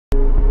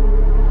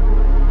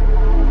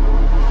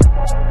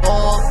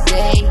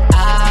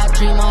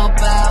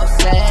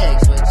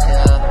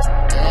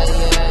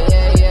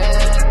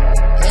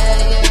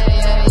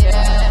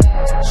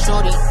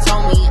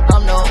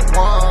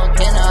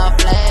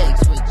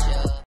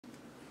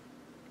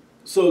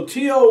So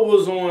T.O.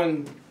 was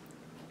on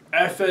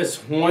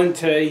FS1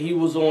 today. He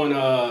was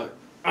on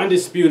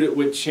Undisputed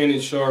with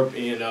Shannon Sharp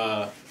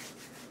and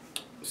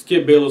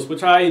Skip Bayless,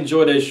 which I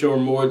enjoy that show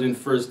more than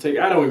First Take.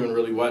 I don't even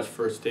really watch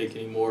First Take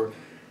anymore.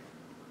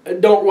 I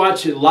don't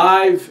watch it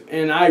live,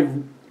 and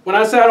when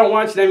I say I don't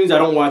watch it, that means I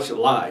don't watch it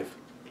live.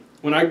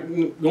 When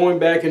I'm going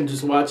back and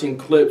just watching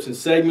clips and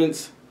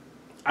segments,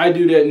 I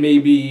do that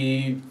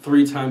maybe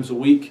 3 times a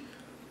week.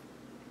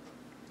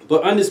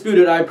 But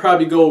Undisputed, I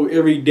probably go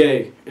every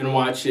day and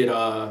watch it,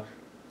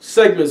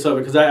 segments of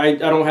it, because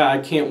I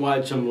can't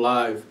watch them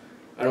live.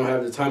 I don't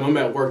have the time. I'm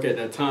at work at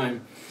that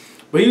time.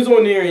 But he was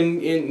on there and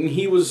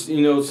he was,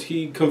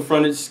 he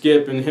confronted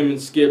Skip, and him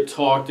and Skip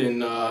talked,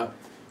 and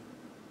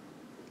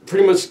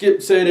pretty much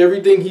Skip said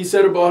everything he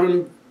said about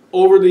him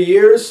over the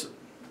years,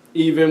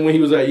 even when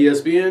he was at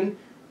ESPN,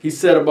 he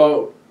said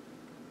about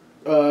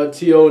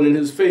T.O. and in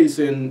his face,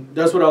 and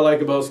that's what I like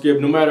about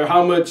Skip. No matter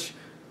how much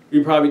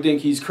you probably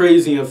think he's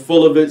crazy and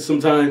full of it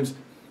sometimes,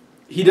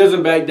 he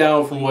doesn't back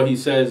down from what he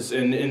says,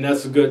 and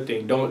that's a good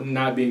thing.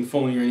 Not being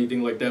phony or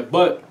anything like that.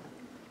 But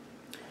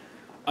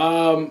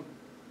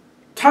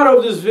title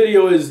of this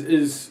video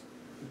is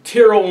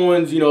Terrell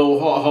Owens,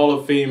 Hall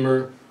of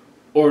Famer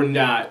or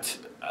not.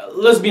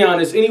 Let's be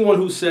honest, anyone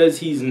who says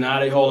he's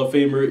not a Hall of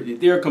Famer,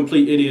 they're a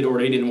complete idiot or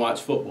they didn't watch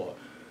football.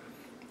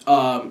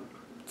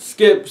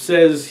 Skip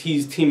says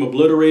he's team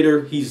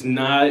obliterator. He's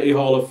not a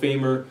Hall of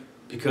Famer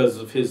because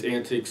of his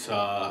antics,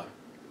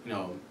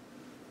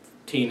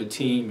 team to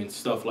team and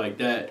stuff like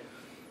that.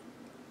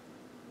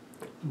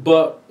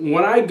 But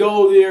when I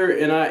go there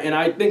and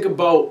I think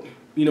about,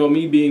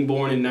 me being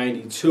born in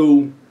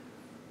 '92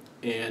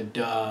 and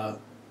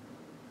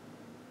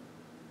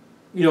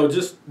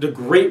just the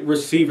great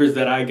receivers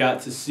that I got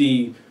to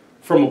see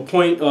from a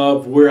point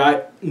of where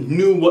I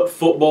knew what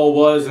football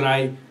was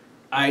and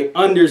I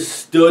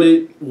understood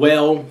it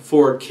well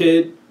for a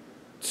kid,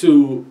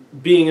 to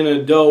being an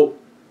adult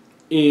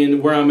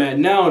and where I'm at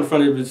now in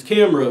front of this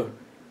camera.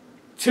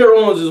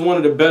 Terrell Owens is one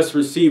of the best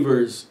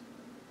receivers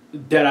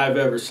that I've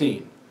ever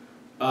seen.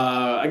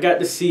 I got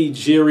to see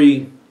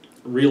Jerry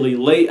really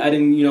late. I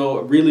didn't,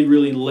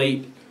 really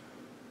late.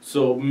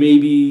 So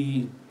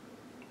maybe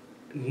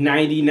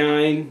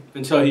 99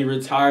 until he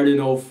retired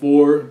in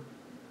 04.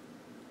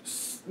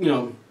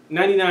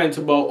 99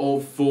 to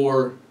about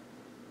 04.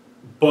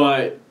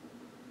 But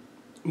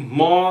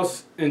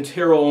Moss and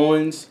Terrell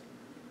Owens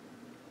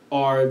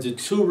are the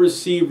 2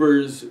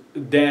 receivers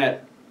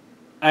that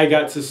I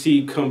got to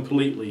see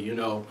completely,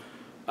 When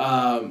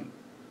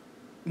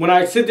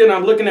I sit there and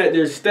I'm looking at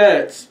their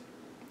stats,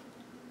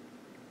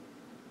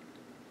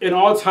 in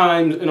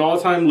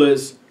all-time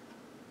lists,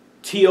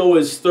 T.O.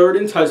 is 3rd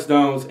in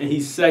touchdowns and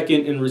he's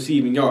 2nd in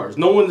receiving yards.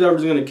 No one's ever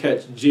going to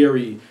catch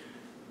Jerry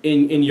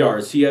in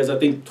yards. He has, I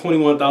think,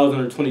 21,000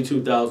 or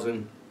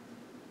 22,000.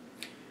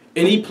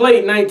 And he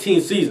played 19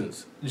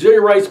 seasons.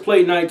 Jerry Rice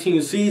played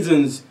 19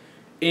 seasons,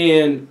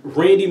 and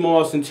Randy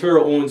Moss and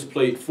Terrell Owens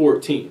played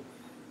 14.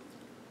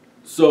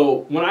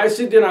 So when I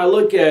sit there and I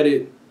look at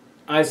it,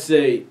 I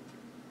say,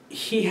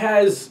 he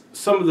has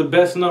some of the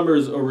best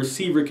numbers a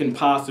receiver can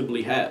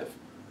possibly have.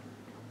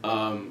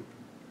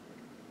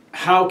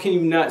 How can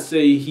you not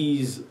say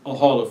he's a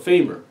Hall of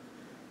Famer?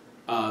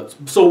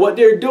 So what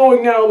they're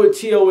doing now with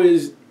T.O.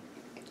 is,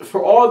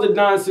 for all the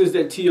nonsense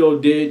that T.O.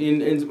 did,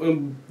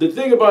 and the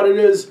thing about it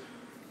is,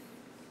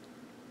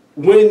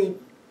 when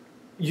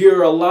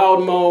you're a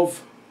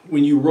loudmouth,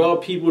 when you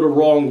rub people the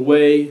wrong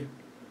way,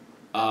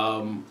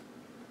 the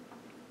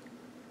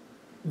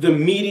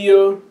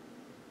media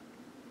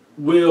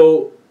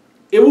will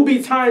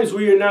be times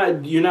where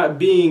you're not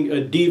being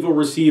a diva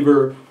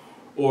receiver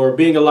or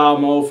being a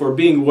loudmouth or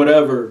being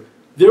whatever.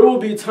 There will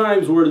be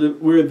times where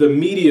the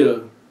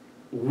media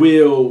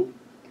will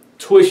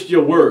twist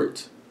your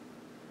words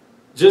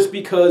just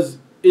because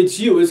it's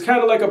you. It's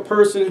kind of like a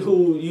person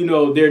who,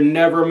 they're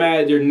never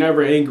mad, they're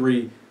never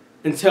angry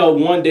until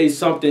one day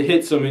something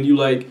hits them and you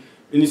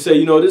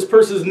say, this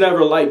person's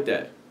never like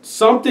that.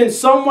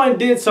 Someone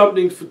did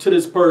something to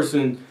this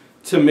person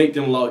to make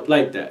them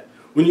like that.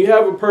 When you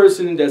have a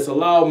person that's a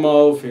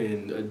loudmouth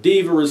and a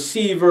diva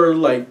receiver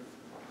like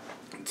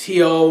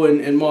T.O.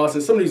 and Moss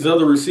and some of these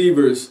other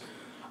receivers,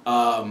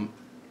 people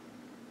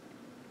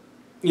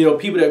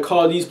that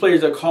call these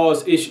players that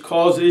cause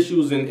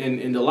issues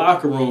in the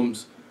locker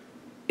rooms,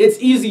 it's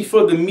easy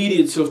for the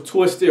media to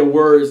twist their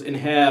words and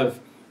have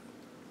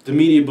the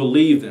media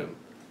believe them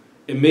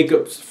and make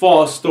up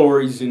false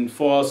stories and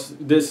false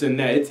this and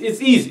that.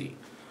 It's easy.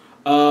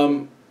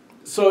 So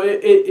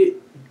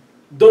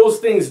those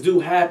things do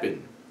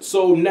happen.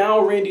 So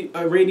now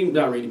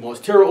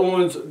Terrell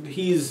Owens,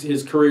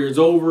 his career is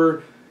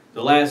over.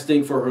 The last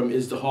thing for him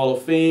is the Hall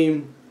of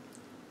Fame.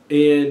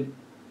 And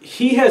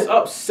he has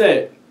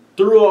upset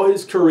throughout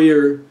his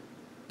career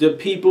the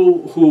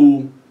people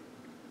who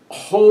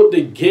hold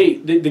the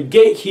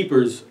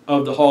gatekeepers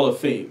of the Hall of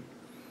Fame.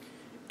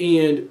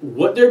 And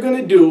what they're going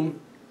to do,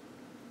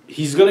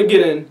 he's going to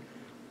get in,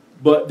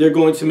 but they're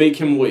going to make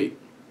him wait.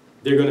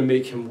 They're going to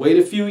make him wait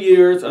a few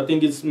years. I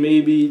think it's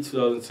maybe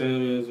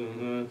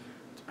 2010,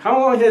 How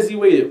long has he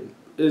waited?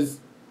 Has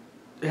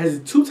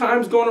it 2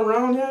 times gone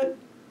around yet?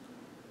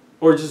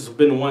 Or just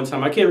been one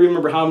time? I can't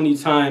remember how many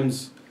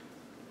times,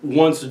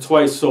 once or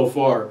twice so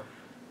far.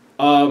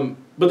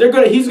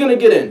 But he's gonna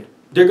get in.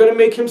 They're gonna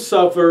make him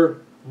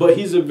suffer, but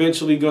he's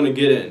eventually gonna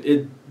get in.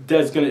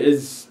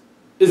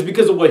 It's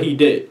because of what he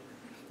did.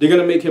 They're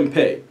gonna make him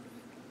pay.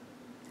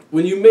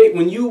 When you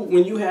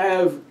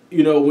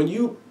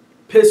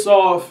piss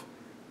off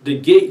the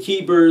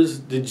gatekeepers,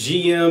 the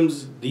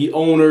GMs, the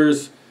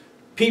owners,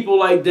 people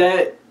like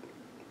that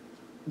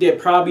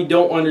probably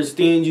don't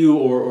understand you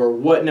or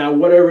whatnot,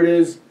 whatever it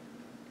is.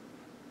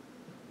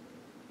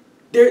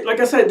 They're, like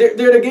I said,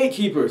 they're the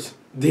gatekeepers.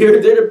 They're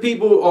the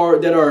people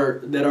that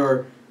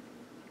are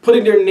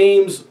putting their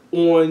names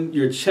on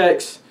your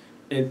checks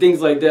and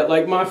things like that.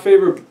 Like, my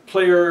favorite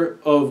player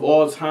of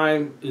all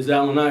time is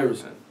Allen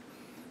Iverson.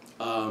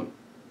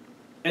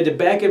 At the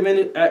back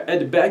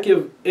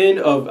end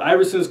of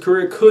Iverson's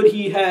career, could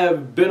he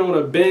have been on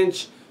a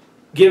bench,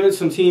 giving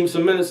some teams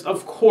some minutes?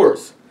 Of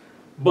course.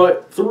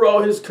 But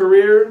throughout his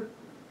career,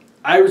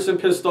 Iverson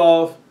pissed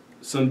off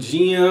some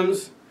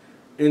GMs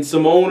and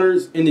some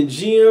owners, and the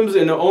GMs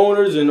and the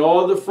owners and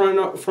all the front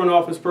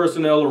office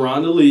personnel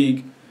around the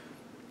league.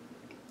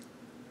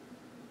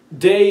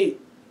 They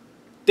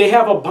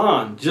have a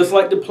bond, just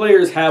like the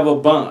players have a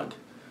bond,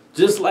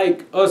 just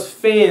like us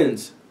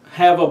fans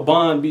have a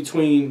bond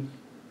between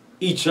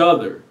each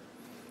other,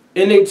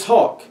 and they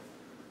talk.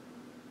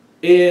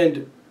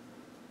 And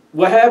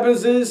what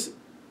happens is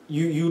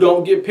you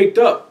don't get picked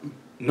up.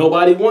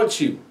 Nobody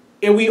wants you.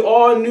 And we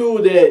all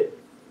knew that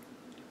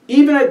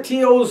even at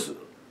T.O.'s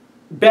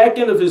back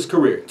end of his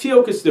career,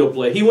 T.O. could still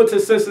play. He went to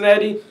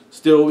Cincinnati,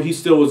 he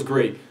still was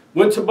great.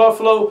 Went to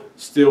Buffalo,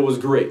 still was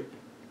great.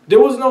 There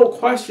was no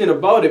question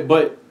about it,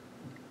 but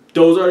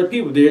those are the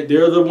people.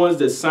 They're the ones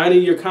that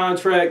signing your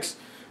contracts.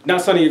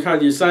 Not signing your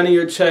contract, you're signing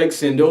your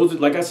checks, and those,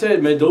 like I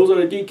said, man, those are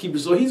the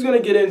gatekeepers. So he's gonna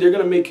get in. They're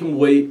gonna make him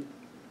wait.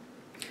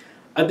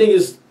 I think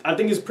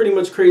it's pretty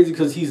much crazy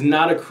because he's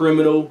not a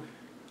criminal,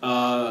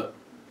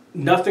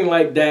 nothing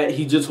like that.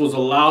 He just was a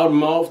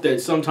loudmouth that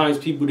sometimes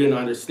people didn't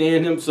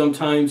understand him.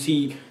 Sometimes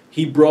he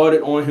brought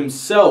it on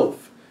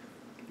himself.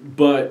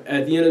 But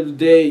at the end of the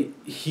day,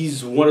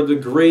 he's one of the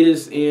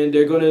greatest, and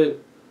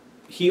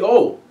he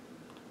owe.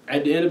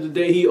 At the end of the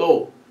day, he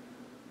owe.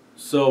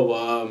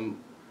 So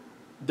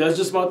that's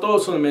just my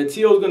thoughts on it, man.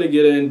 T.O.'s gonna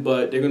get in,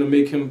 but they're gonna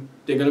make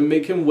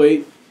him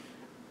wait.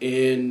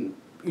 And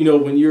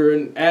when you're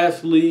an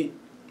athlete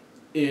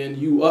and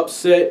you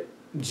upset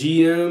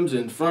GMs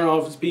and front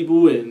office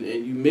people, and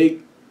you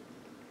make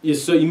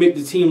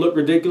the team look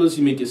ridiculous,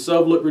 you make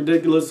yourself look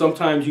ridiculous.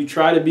 Sometimes you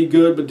try to be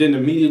good, but then the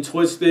media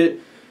twists it,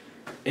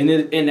 and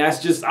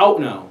that's just out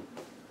now.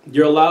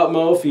 You're a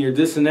loudmouth and you're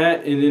this and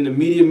that, and then the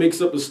media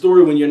makes up a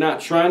story when you're not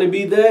trying to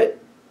be that.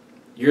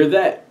 You're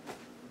that.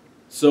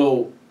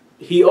 So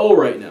he owe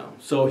right now.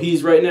 So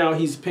he's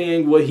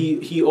paying what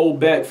he owed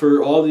back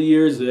for all the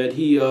years that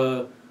he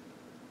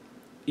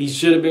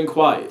should have been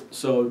quiet.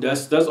 So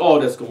that's all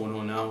that's going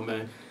on now,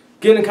 man.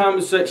 Get in the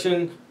comment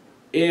section,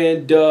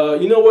 and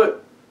you know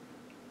what?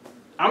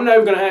 I'm not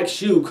even gonna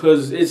ask you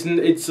because it's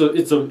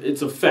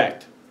a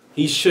fact.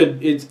 He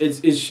should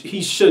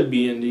he should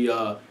be in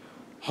the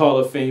Hall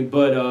of Fame.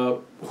 But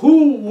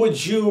who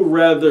would you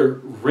rather,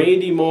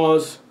 Randy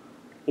Moss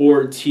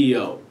or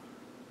T.O.?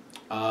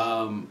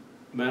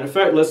 Matter of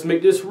fact, let's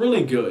make this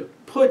really good.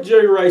 Put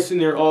Jerry Rice in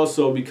there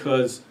also,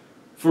 because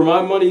for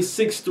my money,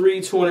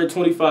 6'3",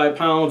 225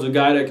 pounds, a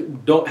guy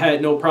that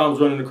had no problems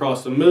running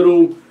across the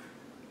middle,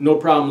 no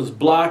problems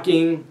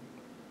blocking.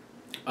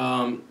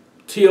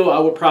 T.O. I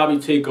would probably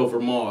take over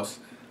Moss.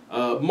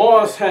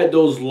 Moss had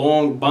those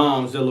long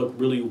bombs that look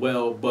really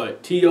well,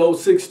 but T.O.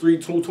 6'3",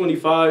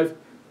 225,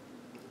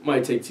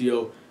 might take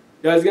T.O.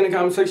 Guys, get in the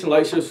comment section,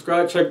 like, share,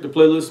 subscribe, check the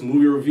playlist,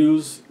 movie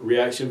reviews,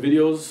 reaction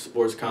videos,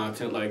 sports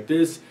content like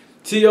this.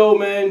 T.O.,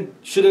 man,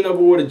 should have never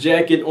wore the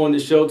jacket on the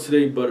show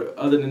today, but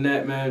other than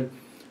that, man,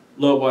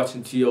 love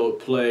watching T.O.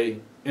 play.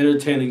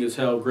 Entertaining as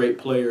hell, great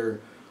player.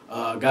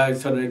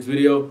 Guys, till the next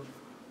video,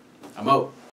 I'm out.